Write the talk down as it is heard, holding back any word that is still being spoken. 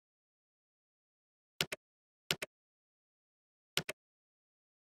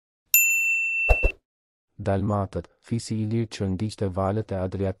Dalmatët, Fisi Ilir që ndiqte Valët e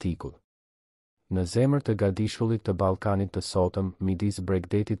Adriatikut. Në zemër të gadishullit të Ballkanit të sotëm, midis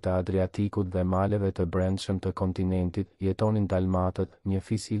bregdetit të Adriatikut dhe maleve të brendshëm të kontinentit, jetonin Dalmatët, një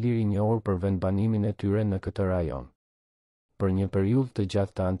fis ilir i njohur për vendbanimin e tyre në këtë rajon. Për një periudhë të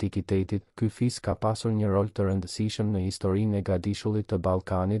gjatë të antikitetit, ky fis ka pasur një rol të rëndësishëm në historinë e gadishullit të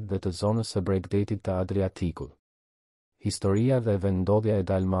Ballkanit dhe të zonës së bregdetit të Adriatikut. Historia dhe vendodhja e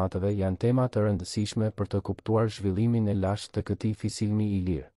Dalmatëve janë tema të rëndësishme për të kuptuar zhvillimin e lashtë të këtij fisilmi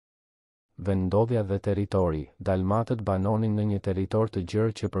ilir. Vendodhja dhe territori. Dalmatët banonin në një territor të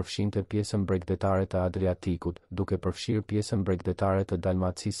gjerë që përfshinte pjesën bregdetare të Adriatikut, duke përfshirë pjesën bregdetare të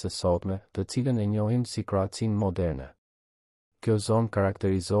Dalmacisë së sotme, të cilën e njohim si Kroacinë moderne. Kjo zonë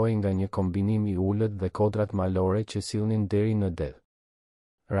karakterizohej nga një kombinim i ulët dhe kodrat malore që sillnin deri në det.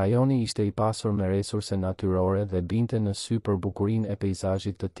 Rajoni ishte i pasur me resurse natyrore dhe binte në sy për bukurinë e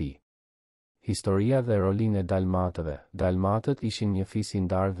peizazhit të tij. Historia dhe rolin e Dalmatëve. Dalmatët ishin një fis i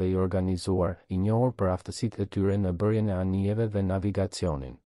ndarë dhe i organizuar, i njohur për aftësitë e tyre në bërjen e anijeve dhe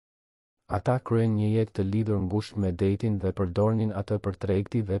navigacionin. Ata kryen një jetë të lidhur ngushtë me detin dhe përdornin atë për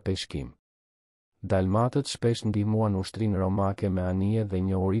tregti dhe peshkim. Dalmatët shpesh ndihmuan ushtrinë romake me anije dhe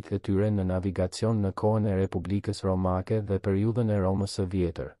njohuritë e tyre në navigacion në kohën e Republikës Romake dhe periudhën e Romës së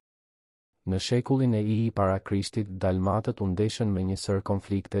Vjetër. Në shekullin e I para Krishtit, Dalmatët u ndeshën me një sër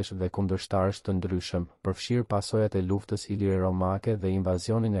konfliktesh dhe kundërshtarësh të ndryshëm, përfshirë pasojat e luftës ilire-romake dhe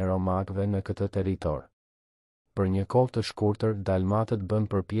invazionin e romakëve në këtë territor. Për një kohë të shkurtër, Dalmatët bën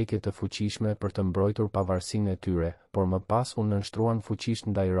përpjekje të fuqishme për të mbrojtur pavarësinë e tyre, por më pas u nënshtruan fuqisht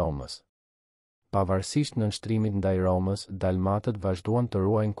ndaj Romës. Pavarësisht nënshtrimit ndaj Romës, Dalmatët vazhduan të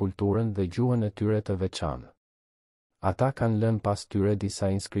ruajnë kulturën dhe gjuhën e tyre të veçantë. Ata kanë lënë pas tyre disa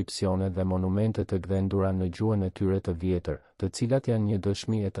inskripsione dhe monumente të gdhendura në gjuhën e tyre të vjetër, të cilat janë një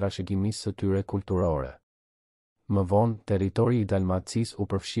dëshmi e trashëgimisë së tyre kulturore. Më vonë, territori i Dalmacisë u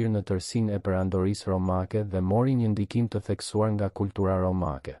përfshirë në tërsinë e perandorisë romake dhe mori një ndikim të theksuar nga kultura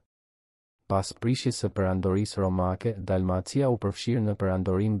romake. Pas prishjes së perandorisë romake, Dalmacia u përfshirë në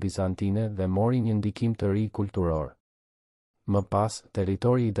perandorinë bizantine dhe mori një ndikim të ri kulturor. Më pas,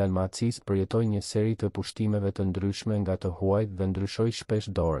 territori i Dalmacisë përjetoi një seri të pushtimeve të ndryshme nga të huajt dhe ndryshoi shpesh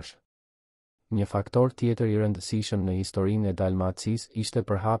dorësh. Një faktor tjetër i rëndësishëm në historinë e Dalmacisë ishte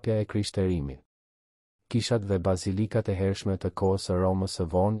përhapja e krishterimit. Kishat dhe bazilikat e hershme të kohës së Romës së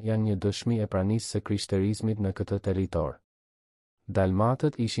vonë janë një dëshmi e pranisë së krishterizmit në këtë territor.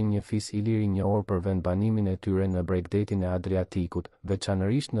 Dalmatët ishin një fis ilir i njohur për vendbanimin e tyre në bregdetin e Adriatikut,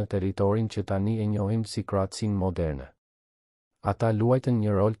 veçanërisht në territorin që tani e njohim si Kroacinë moderne. Ata luajtën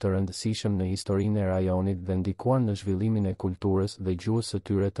një rol të rëndësishëm në historinë e rajonit dhe ndikuan në zhvillimin e kulturës dhe gjuhës së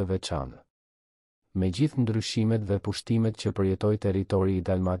tyre të veçantë. Megjithë ndryshimet dhe pushtimet që përjetoi territori i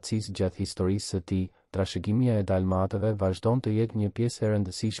Dalmacisë gjatë historisë së tij, trashëgimia e Dalmatëve vazhdon të jetë një pjesë e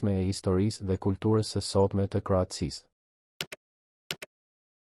rëndësishme e historisë dhe kulturës së sotme të Kroacisë.